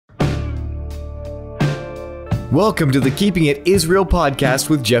Welcome to the Keeping It Israel podcast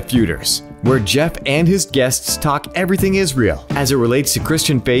with Jeff Feuders, where Jeff and his guests talk everything Israel as it relates to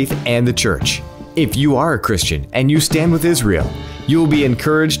Christian faith and the church. If you are a Christian and you stand with Israel, you will be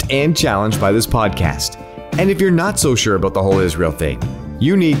encouraged and challenged by this podcast. And if you're not so sure about the whole Israel thing,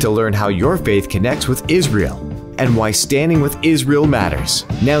 you need to learn how your faith connects with Israel and why standing with Israel matters.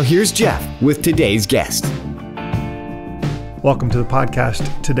 Now here's Jeff with today's guest. Welcome to the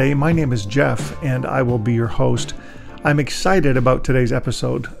podcast. Today, my name is Jeff, and I will be your host. I'm excited about today's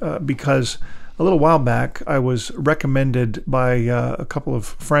episode because a little while back, I was recommended by a couple of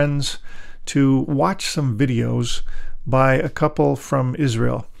friends to watch some videos by a couple from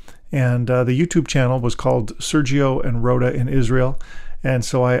Israel. And the YouTube channel was called Sergio and Rhoda in Israel. And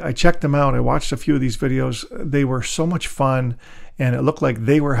so I checked them out. I watched a few of these videos. They were so much fun, and it looked like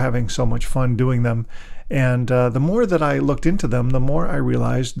they were having so much fun doing them. And the more that I looked into them, the more I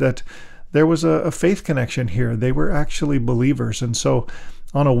realized that there was a faith connection here. They were actually believers. And so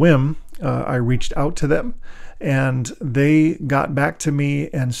on a whim, I reached out to them, and they got back to me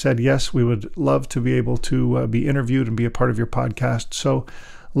and said, yes, we would love to be able to be interviewed and be a part of your podcast. So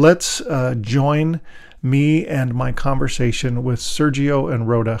let's join me and my conversation with Sergio and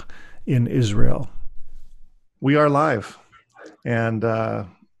Rhoda in Israel. We are live, and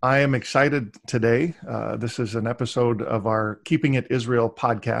I am excited today. This is an episode of our Keeping It Israel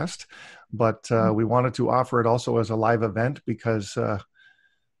podcast, but we wanted to offer it also as a live event because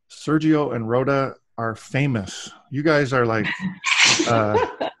Sergio and Rhoda are famous. You guys are like,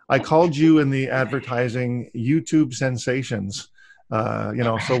 I called you in the advertising YouTube sensations,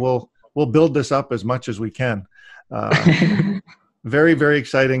 so we'll build this up as much as we can. Very, very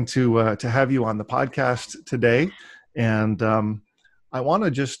exciting to have you on the podcast today. And I want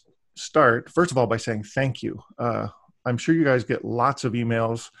to just start, first of all, by saying thank you. I'm sure you guys get lots of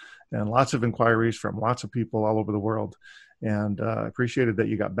emails and lots of inquiries from lots of people all over the world. And I appreciated that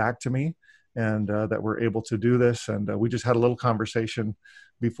you got back to me and that we're able to do this. And we just had a little conversation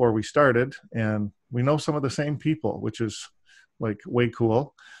before we started. And we know some of the same people, which is like way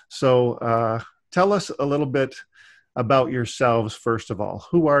cool. So tell us a little bit about yourselves, first of all.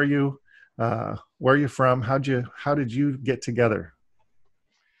 Who are you? Where are you from? How did you get together?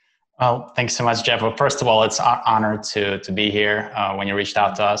 Well, thanks so much, Jeff. Well, first of all, it's an honor to be here. When you reached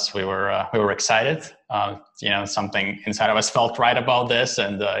out to us, we were excited. Something inside of us felt right about this,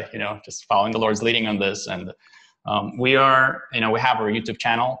 and just following the Lord's leading on this. And we have our YouTube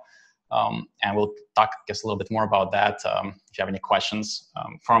channel, and we'll talk just a little bit more about that. If you have any questions,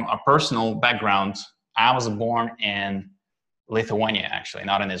 from a personal background, I was born in Lithuania, actually,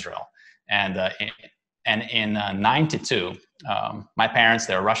 not in Israel, and in '92. My parents,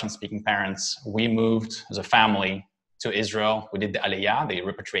 they're Russian-speaking parents. We moved as a family to Israel. We did the Aliyah, the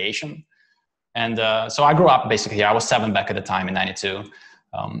repatriation. And so I grew up basically here. I was 7 back at the time in '92.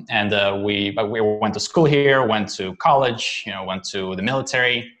 We went to school here, went to college, went to the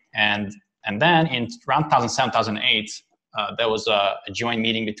military. And then in around 2007, 2008, there was a joint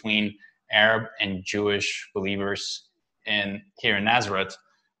meeting between Arab and Jewish believers here in Nazareth.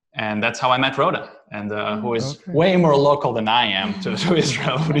 And that's how I met Rhoda, and who is way more local than I am to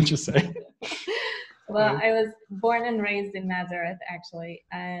Israel, wouldn't you say? Well, I was born and raised in Nazareth, actually,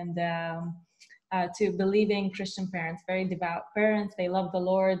 and to believing Christian parents, very devout parents. They love the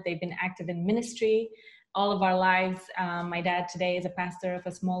Lord. They've been active in ministry all of our lives. My dad today is a pastor of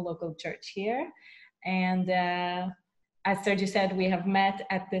a small local church here. And as Sergio said, we have met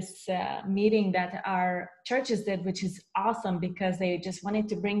at this meeting that our churches did, which is awesome because they just wanted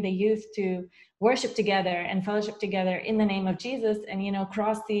to bring the youth to worship together and fellowship together in the name of Jesus and,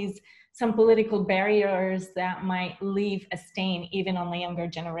 cross some political barriers that might leave a stain even on the younger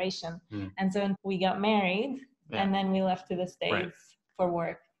generation. And so we got married and then we left to the States for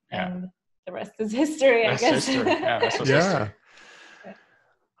work. And the rest is history, I guess. History. Yeah, that's history.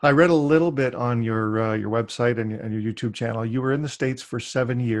 I read a little bit on your website and your YouTube channel. You were in the States for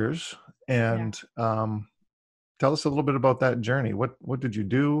 7 years, and tell us a little bit about that journey. What did you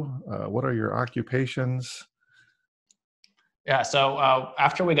do? What are your occupations? Yeah, so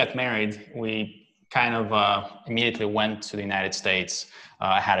after we got married, we kind of immediately went to the United States.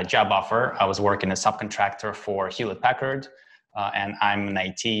 I had a job offer. I was working as a subcontractor for Hewlett-Packard, and I'm an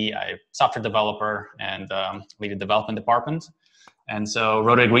IT, software developer, and lead the development department. And so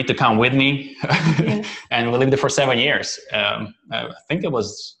Rhoda agreed to come with me, and we lived there for 7 years. I think it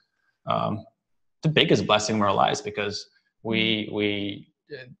was the biggest blessing in our lives because when we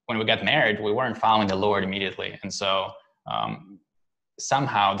got married, we weren't following the Lord immediately. And so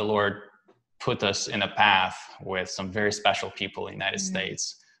somehow the Lord put us in a path with some very special people in the United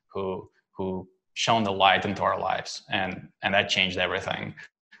States who shone the light into our lives, and that changed everything.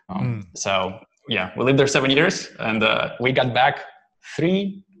 So yeah, we lived there 7 years, and we got back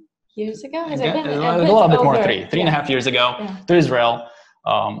 3 years ago. Has it been a little bit more, three and a half years ago, to Israel,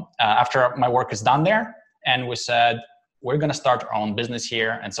 after my work is done there. And we said, we're going to start our own business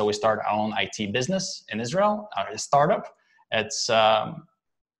here. And so we started our own IT business in Israel, a startup. It's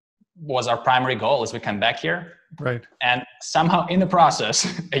was our primary goal as we come back here. Right. And somehow in the process,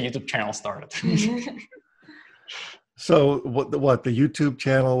 a YouTube channel started. So what the YouTube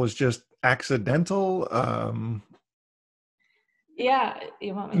channel was just accidental? Yeah,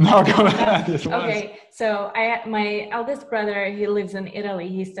 you want me to? No, go ahead. Okay, so my eldest brother, he lives in Italy.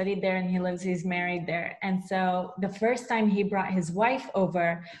 He studied there and he's married there. And so the first time he brought his wife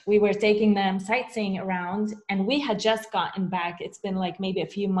over, we were taking them sightseeing around, and we had just gotten back. It's been like maybe a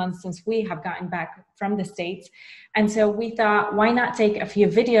few months since we have gotten back from the States. And so we thought, why not take a few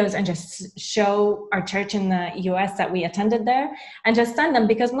videos and just show our church in the US that we attended there and just send them,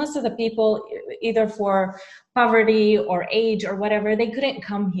 because most of the people, either for poverty or age or whatever, they couldn't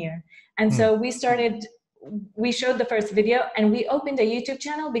come here. And so we showed the first video, and we opened a YouTube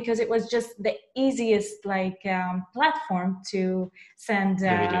channel because it was just the easiest platform to send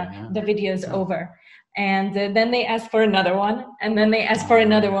the videos over. And then they asked for another one, and then they asked for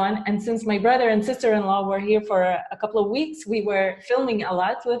another one. And since my brother and sister-in-law were here for a couple of weeks, we were filming a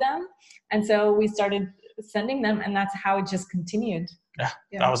lot with them. And so we started sending them, and that's how it just continued. Yeah.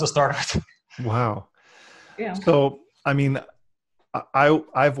 That was the start of it. Wow. Yeah. So, I mean,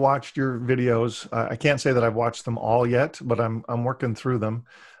 I've watched your videos. I can't say that I've watched them all yet, but I'm working through them.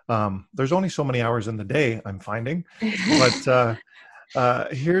 There's only so many hours in the day, I'm finding. But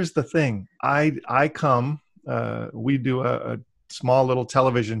here's the thing. We do a small little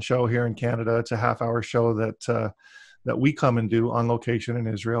television show here in Canada. It's a half-hour show that we come and do on location in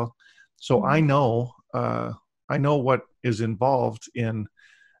Israel. So I know what is involved in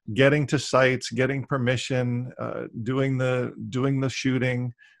getting to sites, getting permission, doing the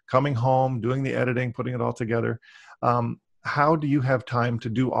shooting, coming home, doing the editing, putting it all together. How do you have time to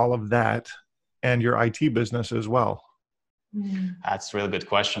do all of that and your IT business as well? That's a really good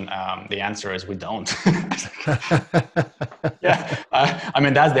question. The answer is we don't. Yeah, I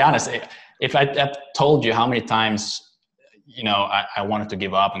mean, that's the honest. If I told you how many times, I wanted to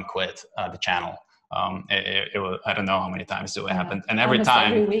give up and quit the channel. It was, I don't know how many times it happened, and every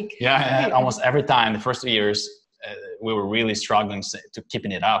week. Almost every time. The first 2 years, we were really struggling to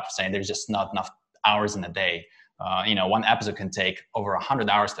keeping it up, saying there's just not enough hours in a day. One episode can take over 100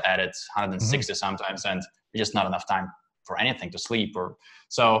 hours to edit, 160 sometimes, and there's just not enough time for anything, to sleep.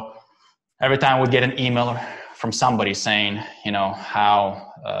 So every time we'd get an email from somebody saying,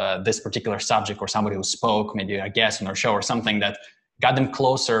 how this particular subject, or somebody who spoke, maybe a guest on our show or something, that got them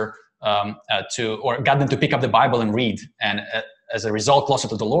closer or got them to pick up the Bible and read, and as a result, closer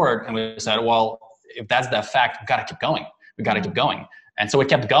to the Lord. And we said, well, if that's the fact, we've got to keep going. We got to keep going. And so we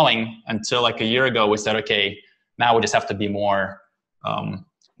kept going until like a year ago, we said, okay, now we just have to be more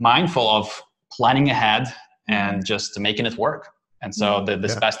mindful of planning ahead and just making it work. And so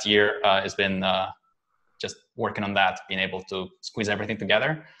this past year has been just working on that, being able to squeeze everything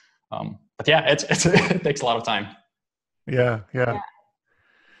together. But yeah, it takes a lot of time. Yeah.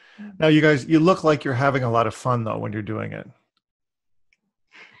 Now, you guys, you look like you're having a lot of fun though when you're doing it.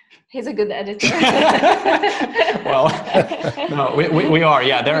 He's a good editor. Well, no, we are.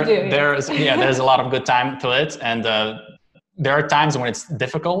 Yeah, there's a lot of good time to it, and there are times when it's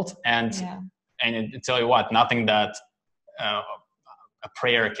difficult, and I tell you what, nothing that a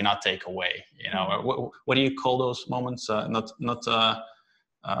prayer cannot take away. What do you call those moments? Not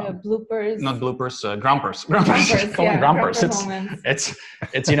bloopers. Not bloopers. Grumpers. Grumpers.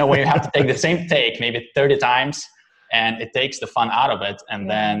 It's when you have to take the same take maybe 30 times. And it takes the fun out of it, and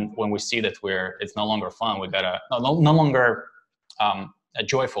then when we see that it's no longer fun, we gotta no longer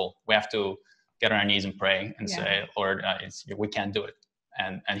joyful. We have to get on our knees and pray and say, Lord, we can't do it,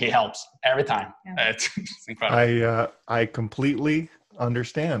 and He helps every time. It's incredible. I completely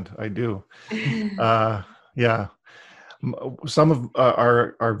understand. I do. Some of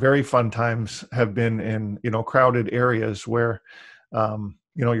our very fun times have been in crowded areas where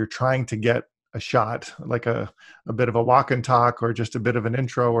you're trying to get a shot, like a bit of a walk and talk, or just a bit of an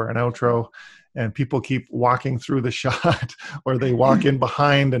intro or an outro, and people keep walking through the shot, or they walk in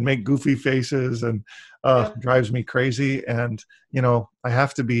behind and make goofy faces, and drives me crazy. And I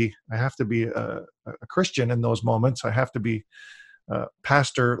have to be a Christian in those moments. I have to be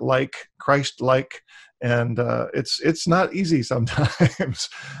pastor-like, Christ-like, and it's not easy sometimes.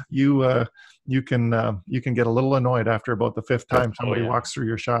 You can get a little annoyed after about the fifth time somebody walks through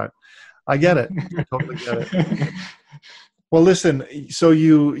your shot. I get it. I totally get it. Well, listen, so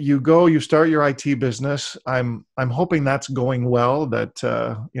you start your IT business. I'm hoping that's going well, that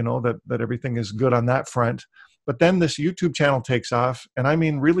that everything is good on that front. But then this YouTube channel takes off, and I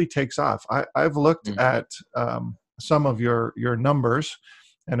mean really takes off. I've looked at some of your numbers,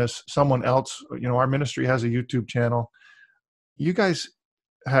 and as someone else, our ministry has a YouTube channel. You guys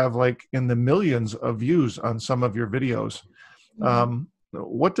have like in the millions of views on some of your videos.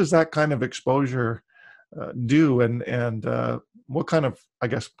 What does that kind of exposure do, and what kind of, I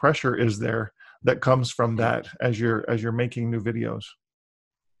guess, pressure is there that comes from that as you're making new videos?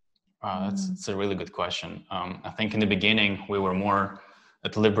 That's a really good question. I think in the beginning we were more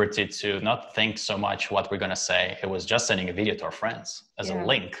at liberty to not think so much what we're going to say. It was just sending a video to our friends as a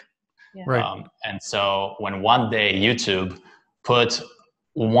link. Right. And so when one day YouTube put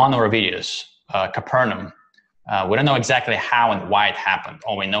one of our videos, Capernaum, we don't know exactly how and why it happened.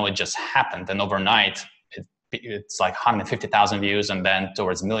 All we know, it just happened, and overnight it's like 150,000 views, and then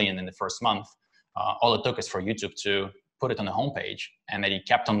towards 1 million in the first month. All it took is for YouTube to put it on the homepage, and then it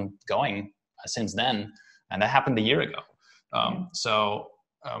kept on going since then. And that happened a year ago. So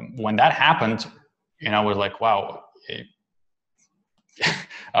when that happened, we're like, wow,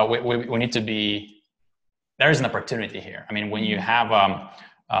 we need to be. There is an opportunity here. I mean, when you have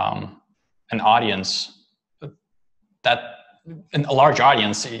an audience, a large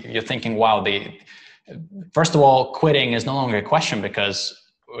audience, you're thinking, wow, first of all, quitting is no longer a question, because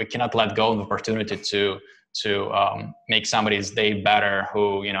we cannot let go of the opportunity to make somebody's day better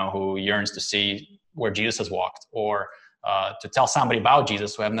who yearns to see where Jesus has walked, or to tell somebody about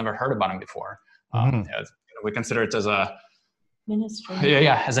Jesus who have never heard about him before. We consider it as a ministry.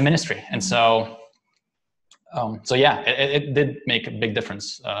 As a ministry. And so it did make a big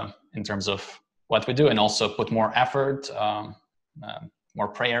difference in terms of what we do, and also put more effort, more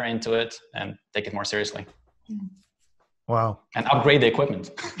prayer into it, and take it more seriously. Wow. And upgrade the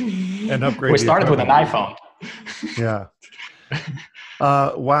equipment. We started with an iPhone. Yeah.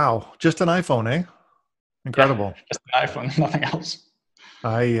 Wow. Just an iPhone, eh? Incredible. Yeah, just an iPhone, nothing else.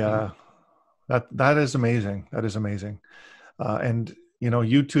 That is amazing. That is amazing. And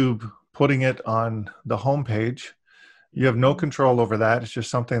YouTube putting it on the homepage, you have no control over that. It's just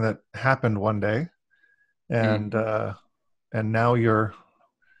something that happened one day, and now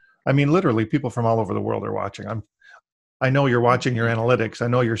literally people from all over the world are watching. I know you're watching your analytics. I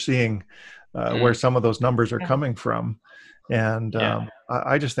know you're seeing where some of those numbers are coming from, and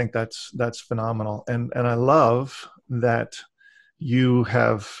I just think that's phenomenal. And I love that you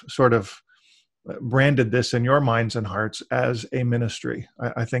have sort of branded this in your minds and hearts as a ministry.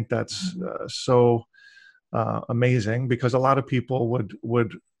 I think that's so amazing, because a lot of people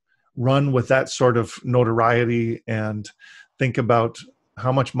would run with that sort of notoriety and think about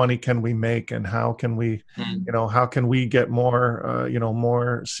how much money can we make, and how can we how can we get more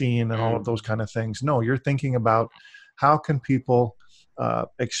more seen, and all of those kind of things. No, you're thinking about how can people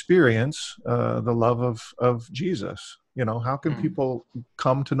experience the love of Jesus. How can people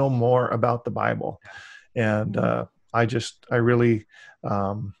come to know more about the Bible? And I really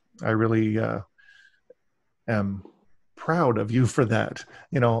am proud of you for that.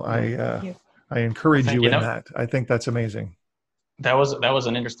 I encourage you in that. I think that's amazing. That was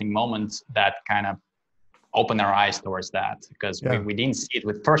an interesting moment that kind of opened our eyes towards that, because we didn't see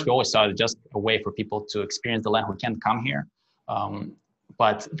it first. We always saw it just a way for people to experience the land who can't come here.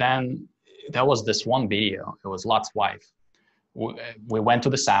 But then there was this one video. It was Lot's wife. We went to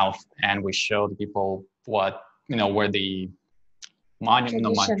the south, and we showed people where the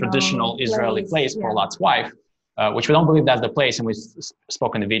traditional Israeli place for Lot's wife, which we don't believe that's the place. And we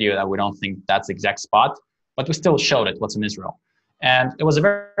spoke in the video that we don't think that's the exact spot, but we still showed it, what's in Israel. And it was a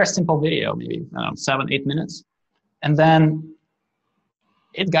very, very simple video, maybe 7-8 minutes. And then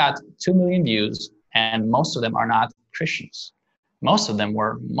it got 2 million views, and most of them are not Christians. Most of them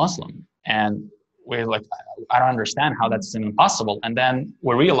were Muslim. And we're like, I don't understand how that's even possible. And then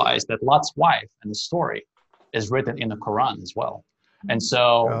we realized that Lot's wife and the story is written in the Quran as well. And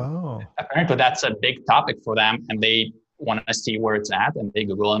so apparently that's a big topic for them, and they want to see where it's at, and they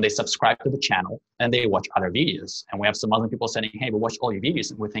Google and they subscribe to the channel, and they watch other videos. And we have some Muslim people saying, hey, we watched all your videos.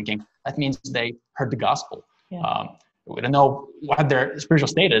 And we're thinking that means they heard the gospel. We don't know what their spiritual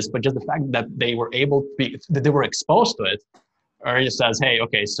state is, but just the fact that they were that they were exposed to it, or it just says, hey,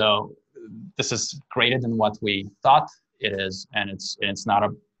 okay, so this is greater than what we thought it is, and it's not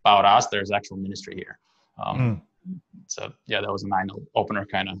about us. There's actual ministry here. So that was an eye-opener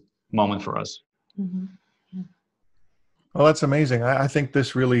kind of moment for us. Well, that's amazing. I think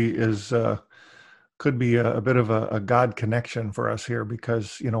this really is could be a bit of a God connection for us here,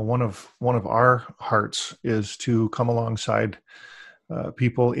 because one of our hearts is to come alongside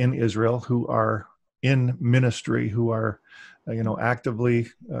people in Israel who are in ministry, who are actively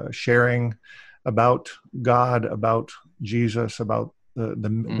sharing about God, about Jesus, about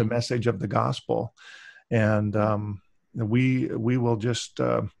the message of the gospel. And we will just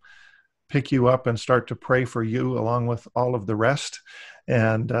pick you up and start to pray for you along with all of the rest.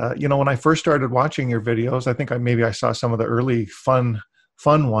 And when I first started watching your videos, I think I saw some of the early fun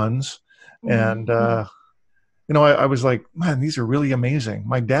ones, and I was like, man, these are really amazing.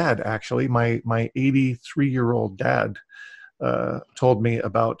 My dad, actually, my 83-year-old dad, told me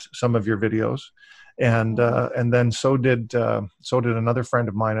about some of your videos, and then so did another friend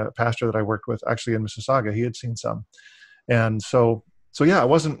of mine, a pastor that I worked with, actually in Mississauga. He had seen some, and so yeah, I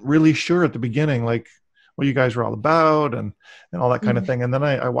wasn't really sure at the beginning, like, what you guys were all about and all that kind of thing. And then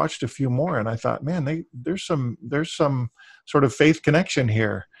I watched a few more, and I thought, man, there's some sort of faith connection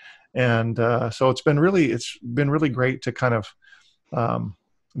here. And so it's been really great to kind of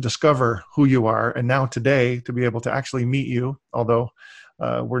discover who you are, and now today to be able to actually meet you, although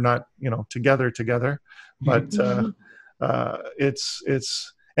we're not together, but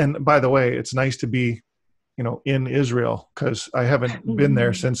it's and by the way, it's nice to be in Israel, because I haven't been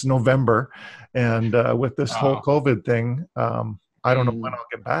there since November, and with this whole COVID thing, I don't know when I'll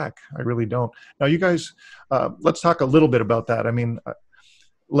get back. I really don't. Now, you guys, let's talk a little bit about that. I mean,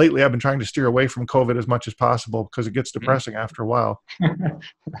 lately I've been trying to steer away from COVID as much as possible, because it gets depressing after a while.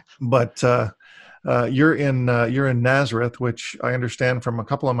 But you're in Nazareth, which I understand from a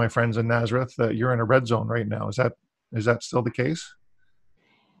couple of my friends in Nazareth that you're in a red zone right now. Is that still the case?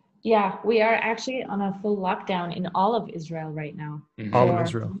 Yeah, we are actually on a full lockdown in all of Israel right now. All of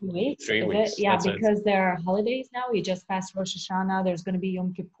Israel. 3 weeks. 3 weeks. Yeah, That's because there are holidays now. We just passed Rosh Hashanah. There's going to be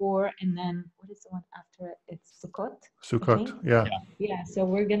Yom Kippur, and then what is the one after it? It's Sukkot. Sukkot. Yeah. Yeah. So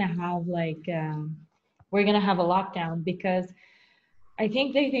we're gonna have a lockdown, because I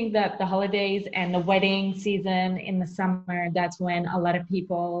think they think that the holidays and the wedding season in the summer, that's when a lot of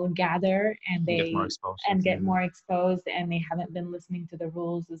people gather and they get more exposed, and they haven't been listening to the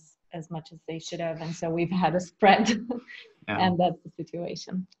rules as much as they should have. And so we've had a spread, and that's the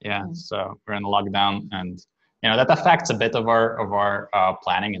situation. Yeah. So we're in the lockdown, and that affects a bit of our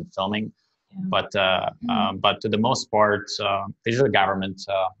planning and filming. Yeah. But to the most part, the Israeli government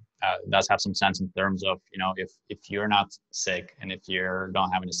does have some sense in terms of, if you're not sick, and if you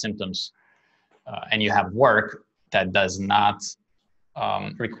don't have any symptoms, and you have work that does not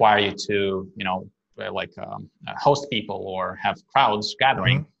require you to, host people or have crowds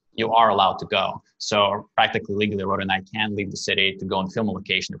gathering, you are allowed to go. So practically legally, Rhoda and I can leave the city to go and film a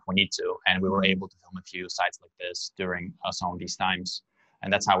location if we need to. And we were able to film a few sites like this during some of these times.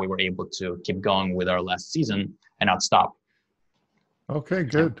 And that's how we were able to keep going with our last season and not stop. Okay,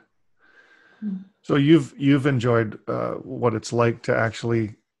 good. So you've enjoyed what it's like to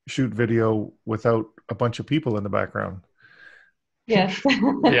actually shoot video without a bunch of people in the background. Yes.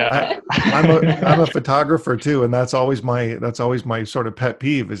 Yeah. I'm a photographer too, and that's always my sort of pet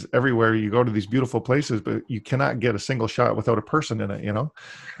peeve, is everywhere you go to these beautiful places, but you cannot get a single shot without a person in it,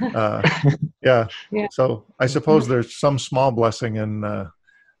 Yeah. So I suppose there's some small blessing in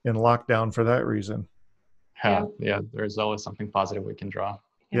lockdown for that reason. Yeah. There's always something positive we can draw.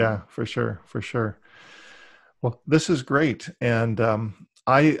 Yeah, for sure. Well, this is great, and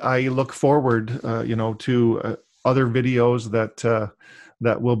I look forward, to other videos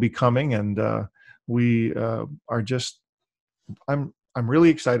that will be coming, and we are just. I'm really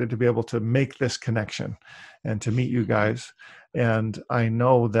excited to be able to make this connection and to meet you guys, and I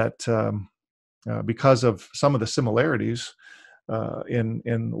know that because of some of the similarities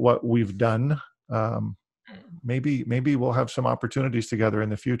in what we've done. Maybe we'll have some opportunities together in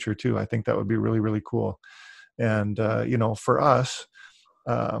the future too. I think that would be really, really cool. And, for us,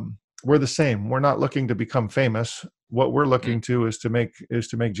 we're the same. We're not looking to become famous. What we're looking to is to make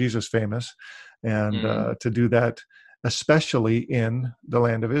Jesus famous, and to do that, especially in the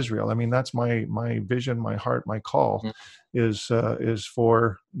land of Israel. I mean, that's my vision, my heart, my call is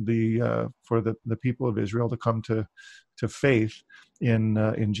for the people of Israel to come to faith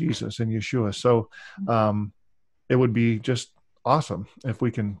in Jesus and Yeshua. So it would be just awesome if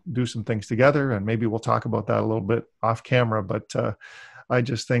we can do some things together, and maybe we'll talk about that a little bit off camera. But I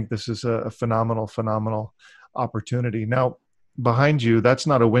just think this is a phenomenal opportunity. Now, behind you, that's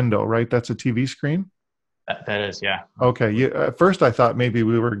not a window, right? That's a TV screen? That is, yeah. Okay. At first I thought maybe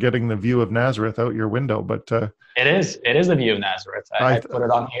we were getting the view of Nazareth out your window, but it is the view of Nazareth. I put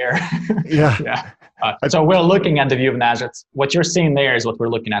it on here. Yeah. So we're looking at the view of Nazareth. What you're seeing there is what we're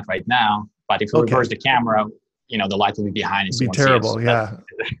looking at right now. But if you reverse the camera, the light will be behind it. It'd be terrible. Yeah,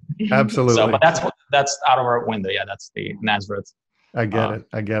 absolutely. So, but that's out of our window. Yeah, that's the Nazareth. I get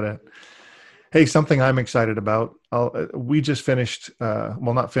it. Hey, something I'm excited about. We just finished,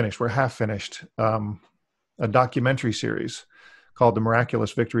 well, not finished, we're half finished, a documentary series called The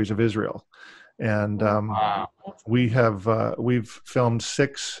Miraculous Victories of Israel. And we've filmed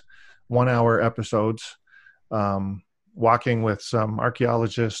 6 one-hour episodes, walking with some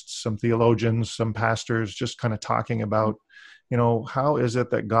archaeologists, some theologians, some pastors, just kind of talking about, how is it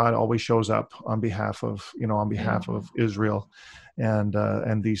that God always shows up on behalf of Israel,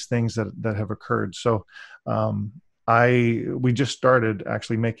 and these things that have occurred. So we just started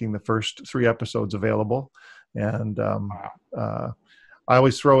actually making the first 3 episodes available, and I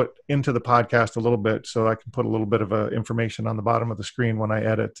always throw it into the podcast a little bit so I can put a little bit of information on the bottom of the screen when I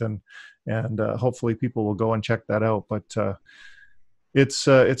edit, and hopefully people will go and check that out. But it's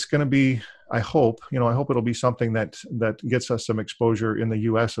going to be, I hope it'll be something that gets us some exposure in the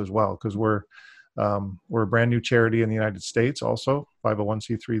U.S. as well, because we're a brand new charity in the United States, also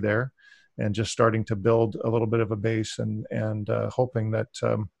 501c3 there, and just starting to build a little bit of a base, and hoping that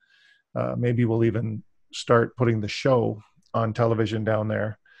maybe we'll even start putting the show on television down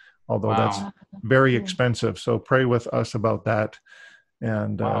there, although that's very expensive. So pray with us about that.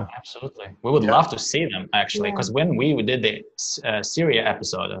 And absolutely, we would love to see them, actually, because when we did the Syria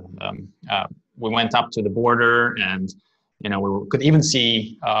episode, we went up to the border, and we could even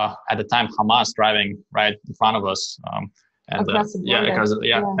see at the time Hamas driving right in front of us, and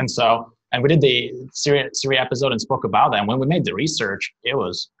and we did the Syria episode and spoke about that. And when we made the research, it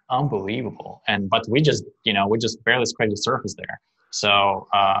was unbelievable. But we just barely scratched the surface there. So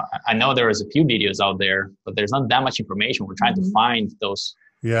I know there is a few videos out there, but there's not that much information. We're trying to find those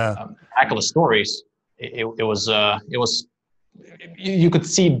miraculous stories. It was you could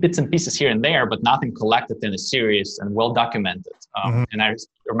see bits and pieces here and there, but nothing collected in a series and well documented. And I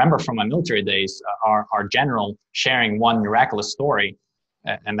remember from my military days, our general sharing one miraculous story,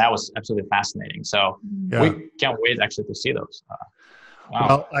 and that was absolutely fascinating. So we can't wait actually to see those.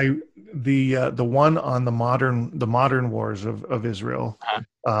 Wow. Well, the one on the modern wars of Israel,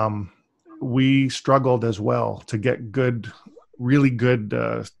 we struggled as well to get really good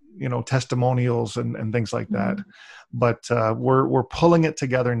testimonials and things like that. But we're pulling it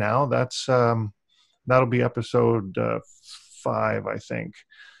together now. That'll be episode 5, I think.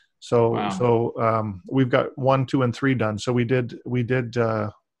 So we've got 1, 2, and 3 done. So we did.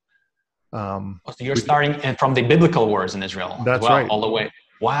 So you're starting from the biblical wars in Israel. That's right, right, all the way.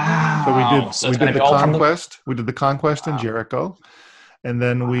 Wow. So we did the conquest. We did the conquest in Jericho, and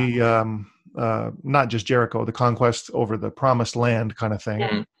then we not just Jericho, the conquest over the Promised Land kind of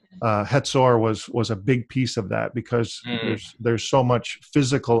thing. Hetzor was a big piece of that, because there's so much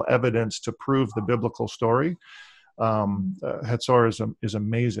physical evidence to prove the biblical story. Hetzor is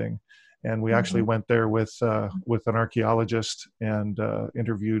amazing. And we actually went there with an archaeologist and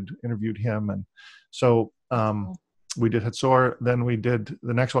interviewed him. And so we did Hetzor. Then we did,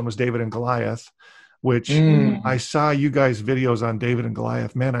 the next one was David and Goliath, which I saw you guys' videos on David and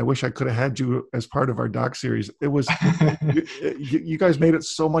Goliath. Man, I wish I could have had you as part of our doc series. It was you guys made it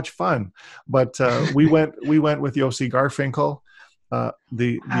so much fun. But we went with Yossi Garfinkel,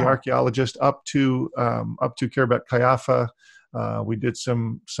 the archaeologist, up to Kirbet Kayafa. We did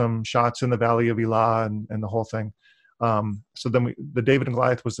some shots in the Valley of Elah and the whole thing. So then the David and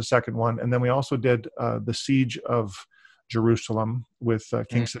Goliath was the second one. And then we also did the siege of Jerusalem with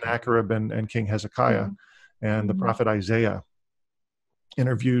King Sennacherib and King Hezekiah, and the prophet Isaiah.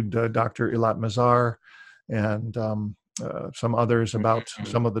 Interviewed Dr. Eilat Mazar and some others about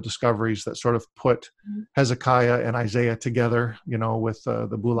some of the discoveries that sort of put Hezekiah and Isaiah together, with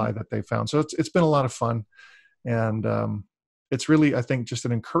the bullae that they found. So it's been a lot of fun. And it's really, I think, just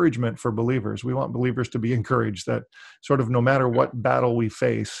an encouragement for believers. We want believers to be encouraged that sort of no matter what battle we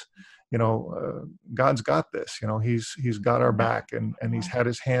face, God's got this. He's got our back, and he's had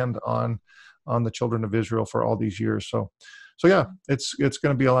his hand on the children of Israel for all these years. So yeah, it's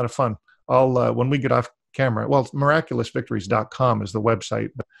going to be a lot of fun. I'll when we get off camera, well, miraculousvictories.com is the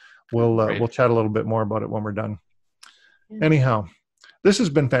website. We'll chat a little bit more about it when we're done. Anyhow, this has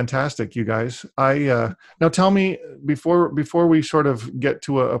been fantastic, you guys. Now tell me, before we sort of get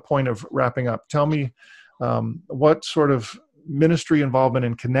to a point of wrapping up, tell me what sort of ministry involvement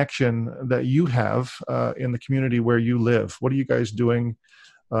and connection that you have in the community where you live. What are you guys doing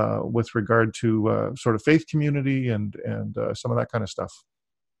with regard to sort of faith community and some of that kind of stuff?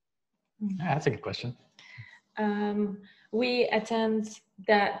 Yeah, that's a good question. We attend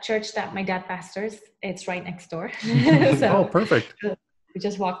the church that my dad pastors. It's right next door. Oh, perfect. We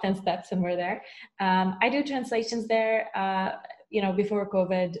just walk 10 steps and we're there. I do translations there. Before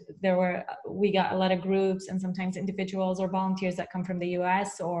COVID, we got a lot of groups and sometimes individuals or volunteers that come from the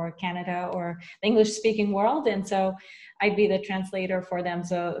US or Canada or the English-speaking world. And so I'd be the translator for them.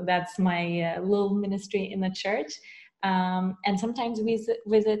 So that's my little ministry in the church. And sometimes we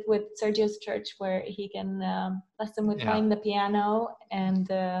visit with Sergio's church where he can bless them with playing the piano and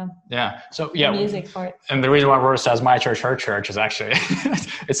music for it. And the reason why Rhoda says my church, her church is actually,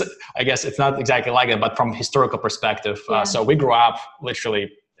 I guess it's not exactly like it, but from historical perspective. So we grew up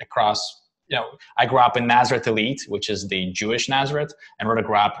literally across, I grew up in Nazareth Elite, which is the Jewish Nazareth, and Rhoda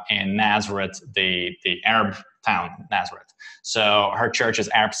grew up in Nazareth, the Arab town, Nazareth. So her church is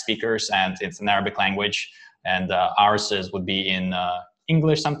Arab speakers and it's an Arabic language. And ours would be in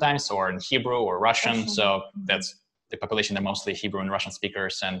English sometimes, or in Hebrew or Russian. So that's the population. They're mostly Hebrew and Russian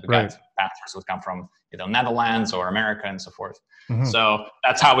speakers, and we got pastors who come from Netherlands or America and so forth. Mm-hmm. So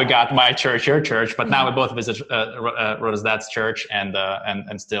that's how we got my church, your church. But now we both visit Rhoda's dad's church, and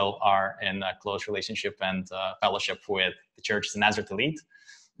still are in a close relationship and fellowship with the church, the Nazareth Elite.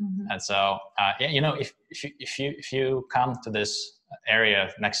 Mm-hmm. And so, if you come to this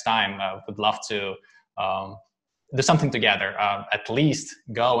area next time, would love to. Do something together. At least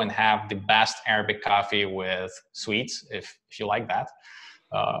go and have the best Arabic coffee with sweets, if you like that.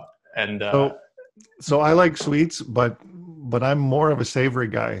 So I like sweets, but I'm more of a savory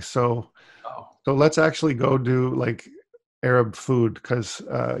guy. So let's actually go do like Arab food, because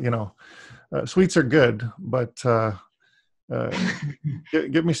sweets are good, but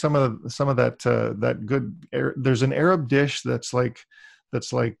give me some of that good. There's an Arab dish that's like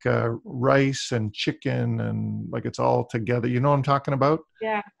rice and chicken and like it's all together. You know what I'm talking about?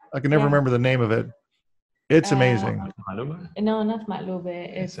 Yeah. I can never remember the name of it. It's amazing. No, not ma'lube.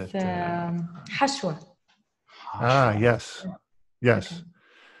 It's hashwa. Yes. Okay.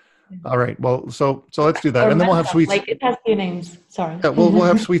 All right. Well, so let's do that, and then we'll have sweets. Like it has two names. Sorry. Yeah, we'll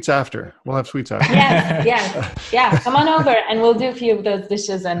have sweets after. Yes. Yeah. Come on over, and we'll do a few of those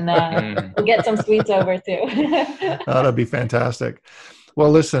dishes, and we'll get some sweets over too. That'd be fantastic. Well,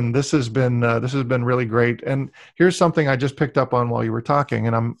 listen, this has been really great. And here's something I just picked up on while you were talking,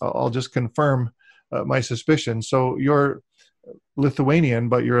 and I'll just confirm my suspicion. So you're Lithuanian,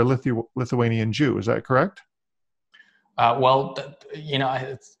 but you're a Lithuanian Jew. Is that correct? I'm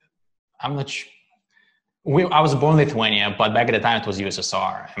not sure. I was born in Lithuania, but back at the time it was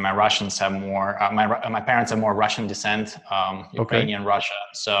USSR, and my Russians have more. My parents have more Russian descent, Ukrainian, Russia.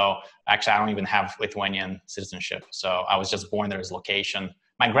 So actually, I don't even have Lithuanian citizenship. So I was just born there as location.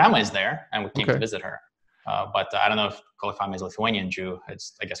 My grandma is there, and we came to visit her. But I don't know if qualify me as a Lithuanian Jew.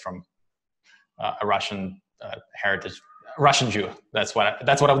 It's, I guess, from a Russian heritage, Russian Jew. That's what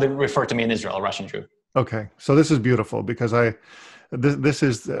I would refer to me in Israel, a Russian Jew. Okay, so this is beautiful because I'm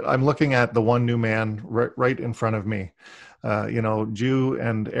looking at the one new man right in front of me, Jew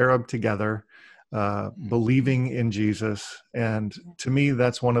and Arab together, believing in Jesus. And to me,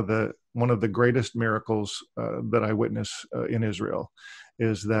 that's one of the greatest miracles that I witness in Israel,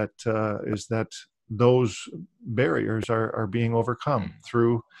 is that those barriers are being overcome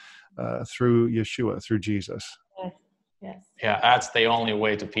through Yeshua, through Jesus. Yes. Yeah, that's the only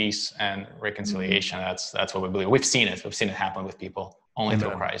way to peace and reconciliation. That's what we believe. We've seen it happen with people only through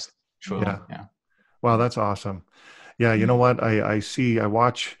Christ. Truly. Yeah. Wow, that's awesome. Yeah, you know what? I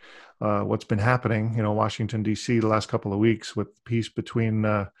watch what's been happening, Washington, D.C. the last couple of weeks with peace between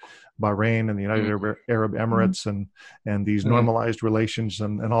Bahrain and the United Arab Emirates and these normalized relations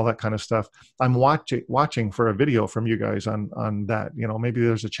and all that kind of stuff. I'm watching for a video from you guys on that. Maybe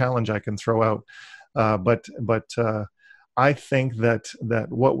there's a challenge I can throw out. But I think that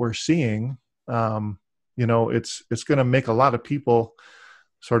what we're seeing, it's going to make a lot of people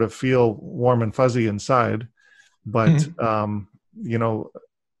sort of feel warm and fuzzy inside. But,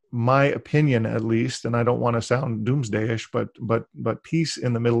 my opinion, at least, and I don't want to sound doomsdayish, but peace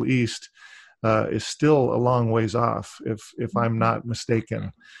in the Middle East is still a long ways off, if I'm not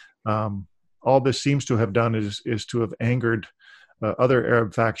mistaken. All this seems to have done is to have angered other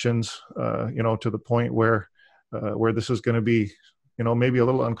Arab factions, to the point where this is going to be, maybe a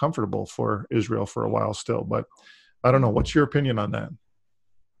little uncomfortable for Israel for a while still. But I don't know. What's your opinion on that?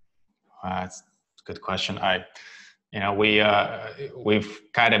 That's a good question. We've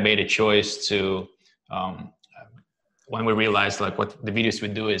kind of made a choice to, when we realized like what the videos we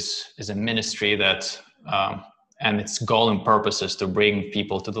do is a ministry that, and its goal and purpose is to bring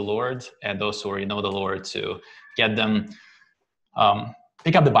people to the Lord, and those who already know the Lord, to get them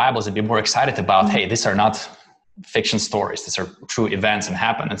pick up the Bibles and be more excited about, hey, these are not fiction stories. These are true events and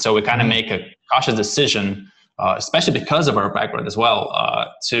happen. And so we kind of make a cautious decision especially because of our background as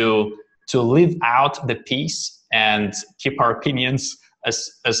well, to live out the peace and keep our opinions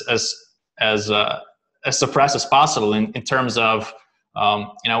as suppressed as possible in terms of,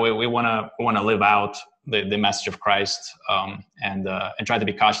 we want to live out the message of Christ, and try to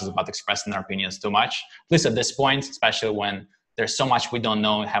be cautious about expressing our opinions too much, at least at this point, especially when there's so much we don't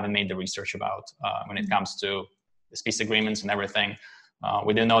know and haven't made the research about when it comes to these peace agreements and everything.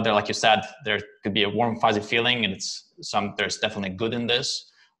 We do know that, like you said, there could be a warm, fuzzy feeling, and there's definitely good in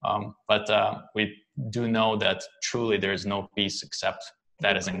this. But we do know that truly there is no peace except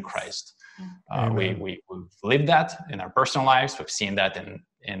that is in Christ. We've lived that in our personal lives. We've seen that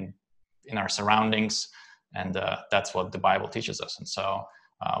in our surroundings, and that's what the Bible teaches us. And so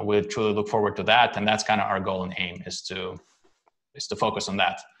we truly look forward to that, and that's kind of our goal and aim, is to focus on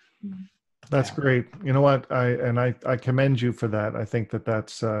that. That's great. You know what? I commend you for that. I think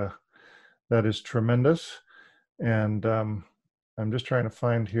that is tremendous. And I'm just trying to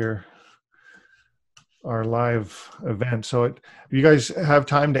find here our live event. So you guys have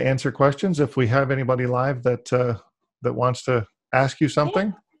time to answer questions if we have anybody live that wants to ask you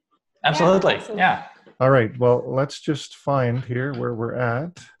something? Absolutely. Yeah. All right. Well, let's just find here where we're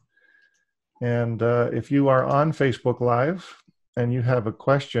at. And if you are on Facebook Live and you have a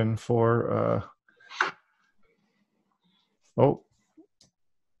question for,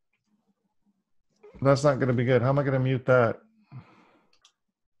 that's not going to be good. How am I going to mute that?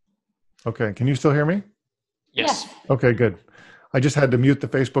 Okay. Can you still hear me? Yes. Okay, good. I just had to mute the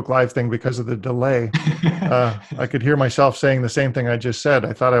Facebook Live thing because of the delay. I could hear myself saying the same thing I just said.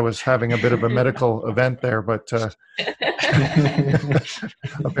 I thought I was having a bit of a medical event there, but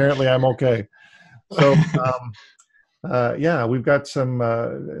apparently I'm okay. So, we've got some,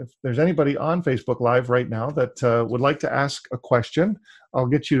 if there's anybody on Facebook Live right now that would like to ask a question, I'll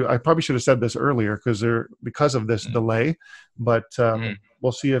get you, I probably should have said this earlier because of this delay, but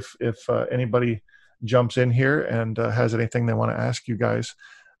we'll see if anybody jumps in here and has anything they want to ask you guys.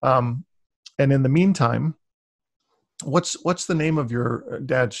 And in the meantime, what's the name of your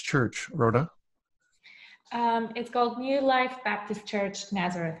dad's church, Rhoda? It's called New Life Baptist Church,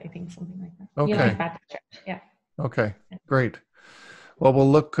 Nazareth, I think, something like that. Okay. New Life Baptist Church, yeah. Okay, great. Well, we'll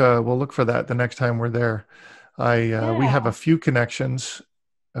look for that the next time we're there. We have a few connections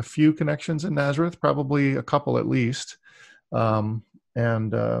in Nazareth, probably a couple at least. And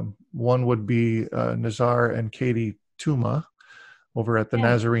one would be Nazar and Katie Tuma over at the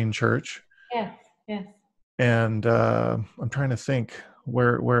Nazarene Church. Yes. And I'm trying to think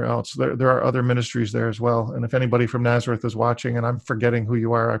where else. There are other ministries there as well. And if anybody from Nazareth is watching and I'm forgetting who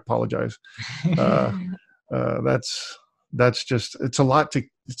you are, I apologize. That's just, it's a lot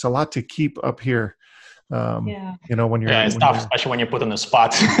to keep up here. When you're, it's tough, especially when you're put on the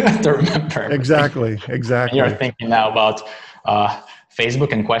spot to remember. Exactly. And you're thinking now about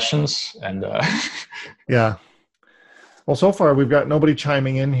Facebook and questions and yeah. Well, so far we've got nobody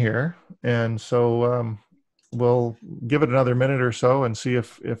chiming in here, and so we'll give it another minute or so and see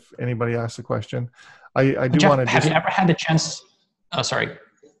if anybody asks a question. I do want to. Have you ever had the chance? Oh, sorry.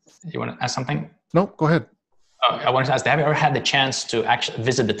 You want to ask something? No, go ahead. I wanted to ask, have you ever had the chance to actually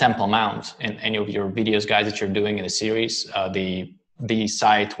visit the Temple Mount in any of your videos, guys, that you're doing in the series? The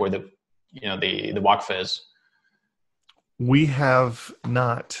site where the Waqf is. We have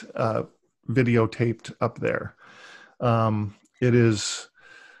not videotaped up there. It is,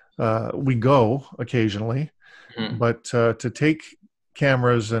 we go occasionally, but to take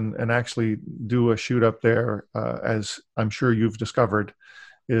cameras and actually do a shoot up there, as I'm sure you've discovered,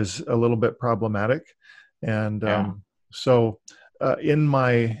 is a little bit problematic. And so in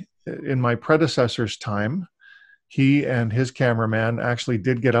my predecessor's time, he and his cameraman actually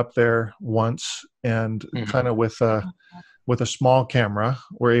did get up there once and kind of with a small camera,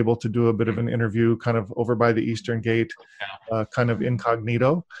 we're able to do a bit of an interview kind of over by the Eastern Gate, kind of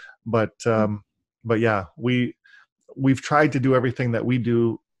incognito. But yeah, we've tried to do everything that we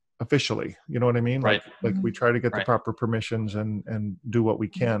do officially. You know what I mean? Right. Like we try to get the proper permissions and do what we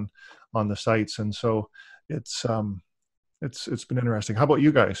can on the sites. And so it's been interesting. How about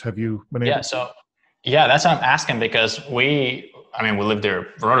you guys? Have you been able? Yeah, that's what I'm asking, because we lived there,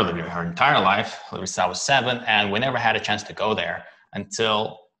 Rhoda lived there her entire life. I was 7, and we never had a chance to go there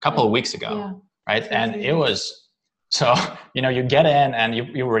until a couple of weeks ago, right? And it was, so, you get in and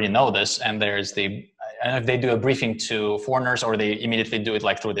you already know this, and there's if they do a briefing to foreigners or they immediately do it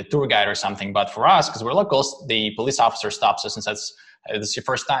like through the tour guide or something. But for us, because we're locals, the police officer stops us and says, "This is your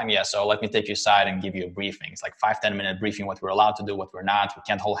first time? Yeah, so let me take you aside and give you a briefing." It's like 5-10 minute briefing, what we're allowed to do, what we're not. We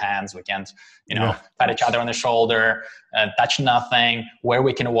can't hold hands. We can't, pat each other on the shoulder, touch nothing, where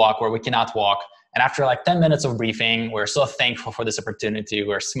we can walk, where we cannot walk. And after like 10 minutes of briefing, we're so thankful for this opportunity.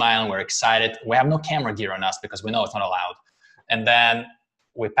 We're smiling, we're excited. We have no camera gear on us because we know it's not allowed. And then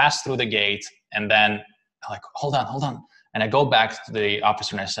we pass through the gate, and then I'm like, hold on. And I go back to the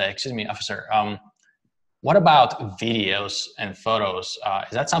officer and I say, excuse me, officer, what about videos and photos?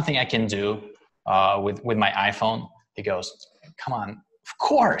 Is that something I can do with my iPhone? He goes, come on, of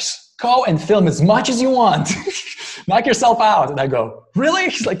course. Go and film as much as you want. Knock yourself out. And I go, really?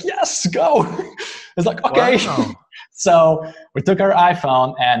 He's like, yes, go. It's like, okay. Wow. So we took our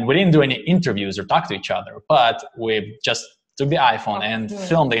iPhone, and we didn't do any interviews or talk to each other, but we just took the iPhone and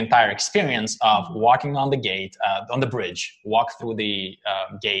filmed the entire experience of walking on the gate, on the bridge, walk through the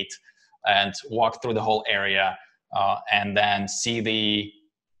gate and walk through the whole area, and then see the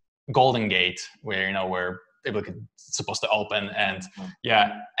Golden Gate where people could supposed to open, and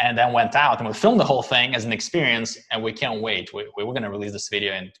and then went out and we filmed the whole thing as an experience, and we can't wait. We were going to release this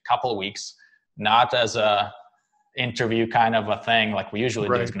video in a couple of weeks, not as a interview kind of a thing like we usually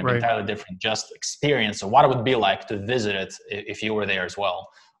do. It's going to be entirely different, just experience. So what it would be like to visit it if you were there as well.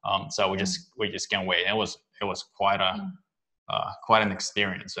 So we just can't wait. It was quite an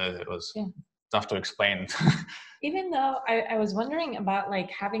experience. It was tough to explain. Even though I was wondering about like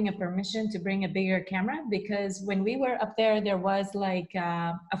having a permission to bring a bigger camera, because when we were up there was like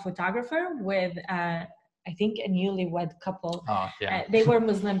a photographer with I think a newlywed couple. They were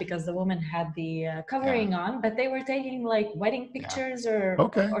Muslim because the woman had the covering on, but they were taking like wedding pictures or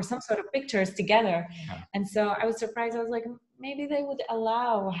some sort of pictures together. And so I was surprised. I was like, maybe they would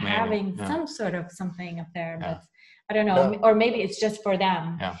allow having some sort of something up there, but I don't know. Or maybe it's just for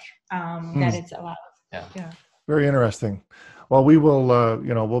them that it's allowed. Very interesting. Well, we will,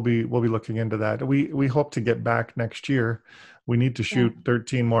 we'll be looking into that. We hope to get back next year. We need to shoot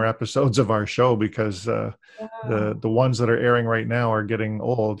 13 more episodes of our show because the ones that are airing right now are getting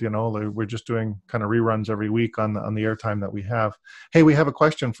old. We're just doing kind of reruns every week on the airtime that we have. Hey, we have a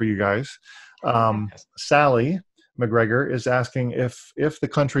question for you guys. Sally McGregor is asking if the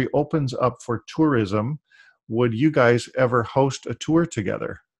country opens up for tourism, would you guys ever host a tour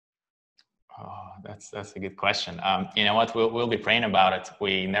together? Oh, that's a good question. You know what? We'll be praying about it.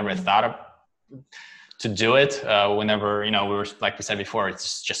 We never thought to do it. We never, we were, like we said before,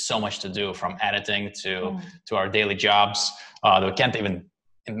 it's just so much to do, from editing to our daily jobs. That we can't even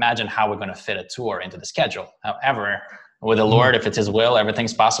imagine how we're going to fit a tour into the schedule. However, with the Lord, if it's His will,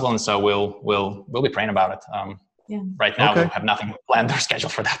 everything's possible, and so we'll be praying about it. Right now, we have nothing planned or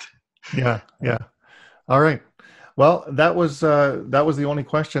scheduled for that. Yeah. All right. Well, that was the only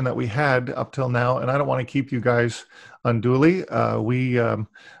question that we had up till now, and I don't want to keep you guys unduly.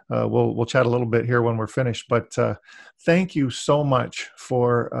 We'll chat a little bit here when we're finished, but thank you so much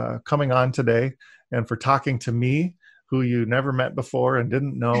for coming on today and for talking to me, who you never met before and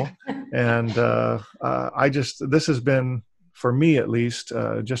didn't know. And this has been, for me at least,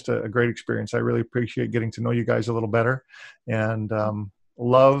 just a great experience. I really appreciate getting to know you guys a little better, and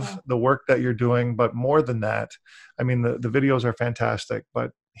love the work that you're doing. But more than that, I mean, the videos are fantastic,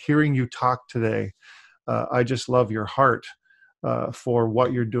 but hearing you talk today, I just love your heart for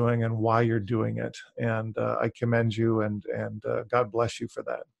what you're doing and why you're doing it. And I commend you, and God bless you for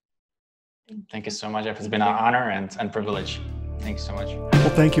that. Thank you so much, Jeff. It's been an honor and privilege. Thanks so much. Well,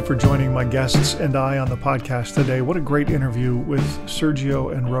 thank you for joining my guests and I on the podcast today. What a great interview with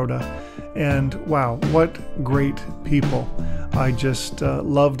Sergio and Rhoda. And wow, what great people. I just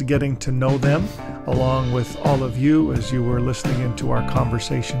loved getting to know them, along with all of you as you were listening into our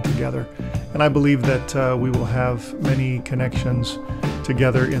conversation together. And I believe that we will have many connections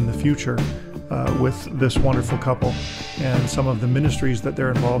together in the future with this wonderful couple and some of the ministries that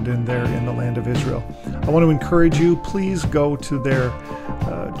they're involved in there in the land of Israel. I want to encourage you, please go to their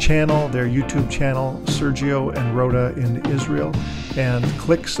channel, their YouTube channel, Sergio and Rhoda in Israel, and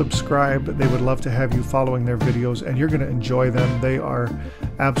click subscribe. They would love to have you following their videos, and you're going to enjoy them. They are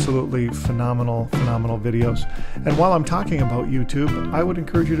absolutely phenomenal videos. And while I'm talking about YouTube, I would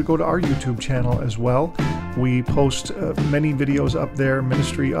encourage you to go to our YouTube channel as well. We post many videos up there,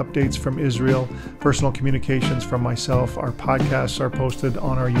 ministry updates from Israel, personal communications from myself. Our podcasts are posted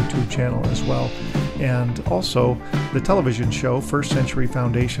on our YouTube channel as well. And also the television show, First Century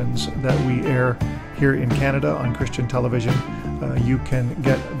Foundations, that we air here in Canada on Christian television. You can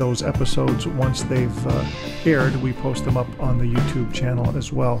get those episodes once they've aired. We post them up on the YouTube channel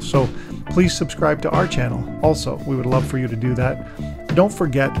as well. So please subscribe to our channel also. We would love for you to do that. Don't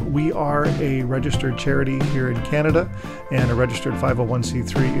forget, we are a registered charity here in Canada and a registered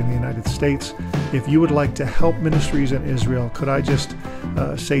 501c3 in the United States. If you would like to help ministries in Israel, could I just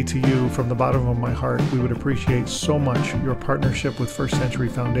say to you from the bottom of my heart, we would appreciate so much your partnership with First Century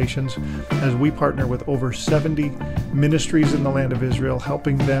Foundations as we partner with over 70 ministries in the land of Israel,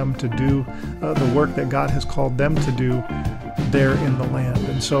 helping them to do the work that God has called them to do there in the land.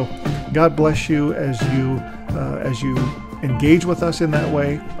 And so God bless you as you engage with us in that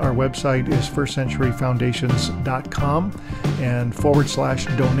way. Our website is firstcenturyfoundations.com and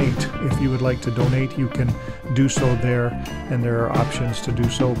 /donate. If you would like to donate, you can do so there, and there are options to do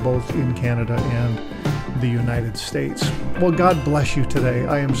so both in Canada and the United States. Well, God bless you today.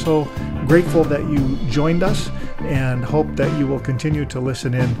 I am so grateful that you joined us and hope that you will continue to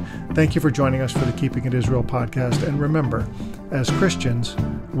listen in. Thank you for joining us for the Keeping It Israel podcast. And remember, as Christians,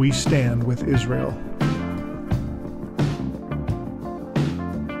 we stand with Israel.